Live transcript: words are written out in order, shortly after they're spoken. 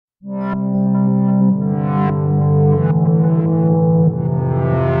Hello,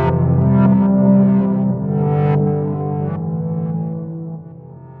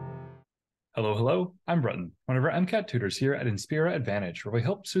 I'm Bretton, one of our MCAT tutors here at Inspira Advantage, where we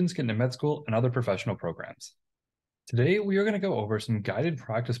help students get into med school and other professional programs. Today, we are going to go over some guided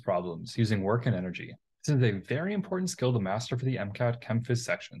practice problems using work and energy. This is a very important skill to master for the MCAT Chem Phys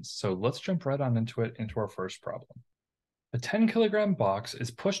sections, so let's jump right on into our first problem. A 10-kilogram box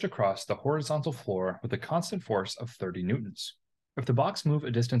is pushed across the horizontal floor with a constant force of 30 newtons. If the box moves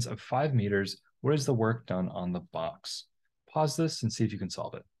a distance of 5 meters, what is the work done on the box? Pause this and see if you can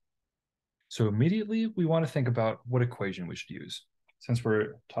solve it. So immediately we want to think about what equation we should use. Since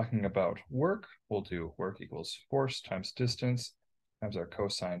we're talking about work, we'll do work equals force times distance times our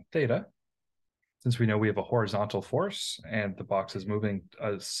cosine theta. Since we know we have a horizontal force and the box is moving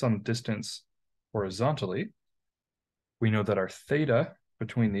some distance horizontally, we know that our theta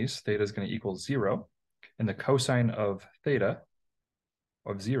between these, theta is going to equal 0, and the cosine of theta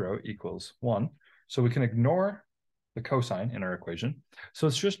of 0 equals 1. So we can ignore the cosine in our equation. So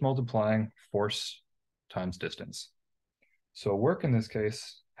it's just multiplying force times distance. So work in this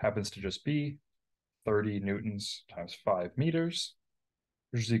case happens to just be 30 newtons times 5 meters,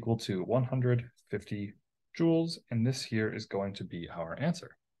 which is equal to 150 joules. And this here is going to be our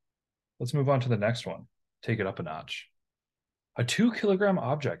answer. Let's move on to the next one. Take it up a notch. A 2-kilogram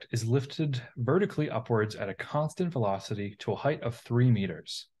object is lifted vertically upwards at a constant velocity to a height of 3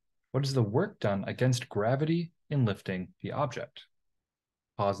 meters. What is the work done against gravity in lifting the object?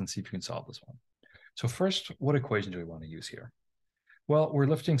 Pause and see if you can solve this one. So first, what equation do we want to use here? Well, we're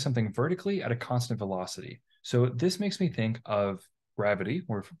lifting something vertically at a constant velocity. So this makes me think of gravity,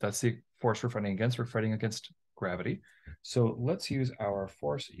 where that's the force we're fighting against. We're fighting against gravity. So let's use our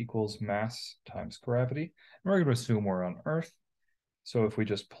force equals mass times gravity. And we're going to assume we're on Earth. So if we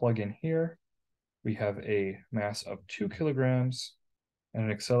just plug in here, we have a mass of 2 kilograms and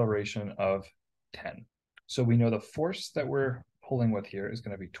an acceleration of 10. So we know the force that we're pulling with here is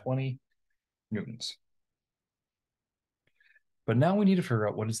going to be 20 newtons. But now we need to figure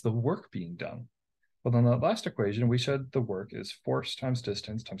out what is the work being done. Well, in the last equation, we said the work is force times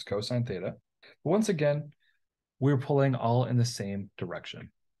distance times cosine theta. But once again, we're pulling all in the same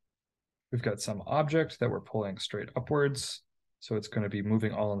direction. We've got some object that we're pulling straight upwards. So it's going to be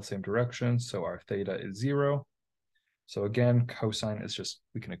moving all in the same direction. So our theta is 0. So again, cosine is just,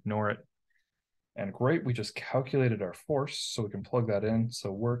 we can ignore it. And great, we just calculated our force, so we can plug that in.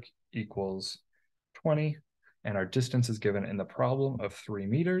 So work equals 20, and our distance is given in the problem of 3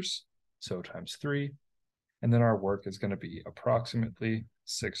 meters, so times 3. And then our work is going to be approximately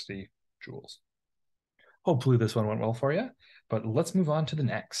 60 joules. Hopefully this one went well for you, but let's move on to the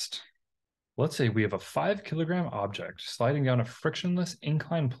next. Let's say we have a 5-kilogram object sliding down a frictionless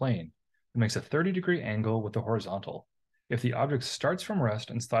inclined plane that makes a 30-degree angle with the horizontal. If the object starts from rest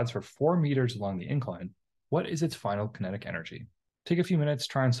and slides for 4 meters along the incline, what is its final kinetic energy? Take a few minutes,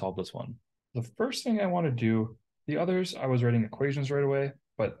 try and solve this one. The first thing I want to do, the others, I was writing equations right away,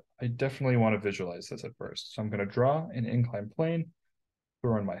 but I definitely want to visualize this at first. So I'm going to draw an inclined plane,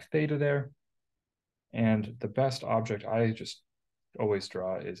 throw in my theta there, and the best object I just always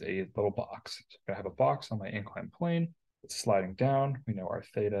draw is a little box. So I'm going to have a box on my inclined plane. It's sliding down. We know our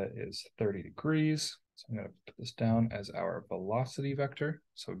theta is 30 degrees. So I'm going to put this down as our velocity vector,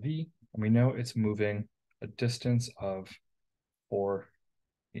 so v, and we know it's moving a distance of 4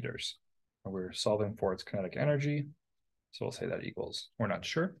 meters. And we're solving for its kinetic energy, so we'll say that equals, we're not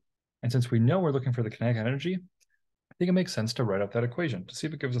sure. And since we know we're looking for the kinetic energy, I think it makes sense to write up that equation to see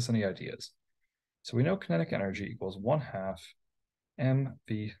if it gives us any ideas. So we know kinetic energy equals 1/2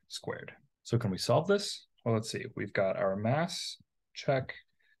 mv squared. So can we solve this? Well, let's see. We've got our mass, check,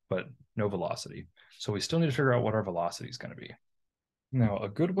 but no velocity. So we still need to figure out what our velocity is going to be. Now, a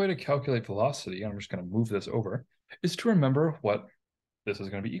good way to calculate velocity, and I'm just going to move this over, is to remember what this is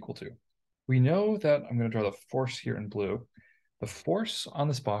going to be equal to. We know that I'm going to draw the force here in blue. The force on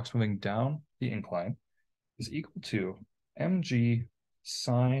this box moving down the incline is equal to mg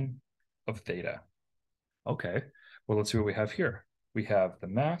sine of theta. Okay, well, let's see what we have here. We have the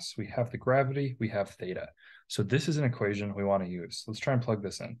mass, we have the gravity, we have theta. So this is an equation we want to use. Let's try and plug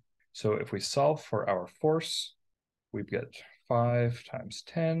this in. So if we solve for our force, we get 5 times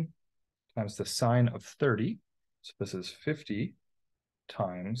 10 times the sine of 30. So this is 50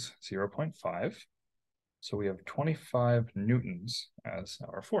 times 0.5. So we have 25 newtons as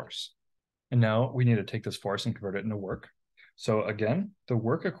our force. And now we need to take this force and convert it into work. So again, the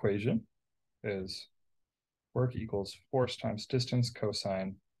work equation is work equals force times distance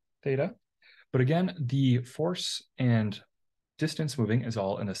cosine theta. But again, the force and distance moving is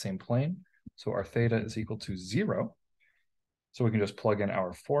all in the same plane. So our theta is equal to 0. So we can just plug in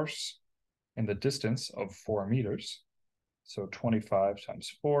our force and the distance of 4 meters. So 25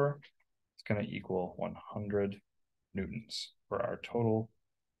 times 4 is going to equal 100 newtons for our total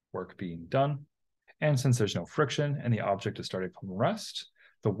work being done. And since there's no friction and the object is starting from rest,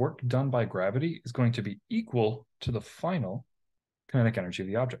 the work done by gravity is going to be equal to the final kinetic energy of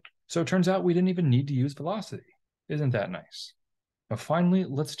the object. So it turns out we didn't even need to use velocity. Isn't that nice? Now finally,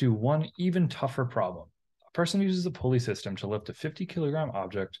 let's do one even tougher problem. A person uses a pulley system to lift a 50-kilogram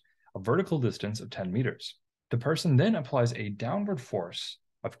object a vertical distance of 10 meters. The person then applies a downward force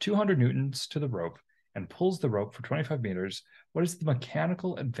of 200 newtons to the rope and pulls the rope for 25 meters. What is the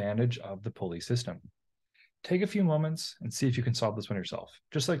mechanical advantage of the pulley system? Take a few moments and see if you can solve this one yourself.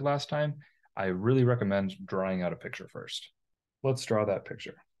 Just like last time, I really recommend drawing out a picture first. Let's draw that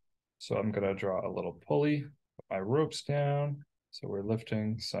picture. So I'm going to draw a little pulley, put my ropes down. So we're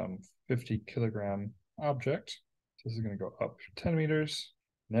lifting some 50-kilogram object. So this is going to go up 10 meters.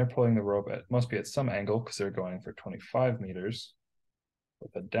 And they're pulling the rope at, must be at some angle because they're going for 25 meters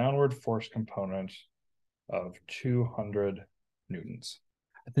with a downward force component of 200 newtons.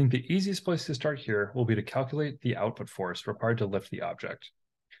 I think the easiest place to start here will be to calculate the output force required to lift the object.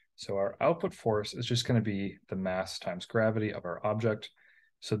 So our output force is just going to be the mass times gravity of our object.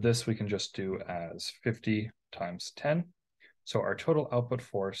 So this we can just do as 50 times 10. So our total output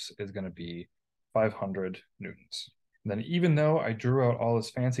force is going to be 500 newtons. And then even though I drew out all this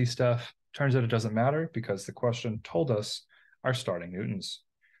fancy stuff, turns out it doesn't matter because the question told us our starting newtons.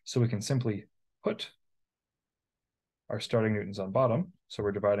 So we can simply put our starting newtons on bottom. So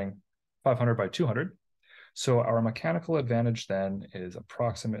we're dividing 500 by 200. So our mechanical advantage then is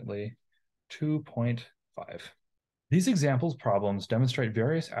approximately 2.5. These examples problems demonstrate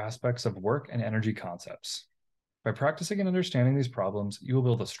various aspects of work and energy concepts. By practicing and understanding these problems, you will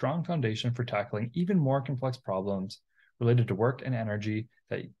build a strong foundation for tackling even more complex problems related to work and energy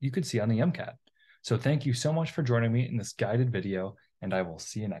that you could see on the MCAT. So thank you so much for joining me in this guided video, and I will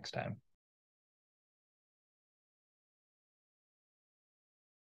see you next time.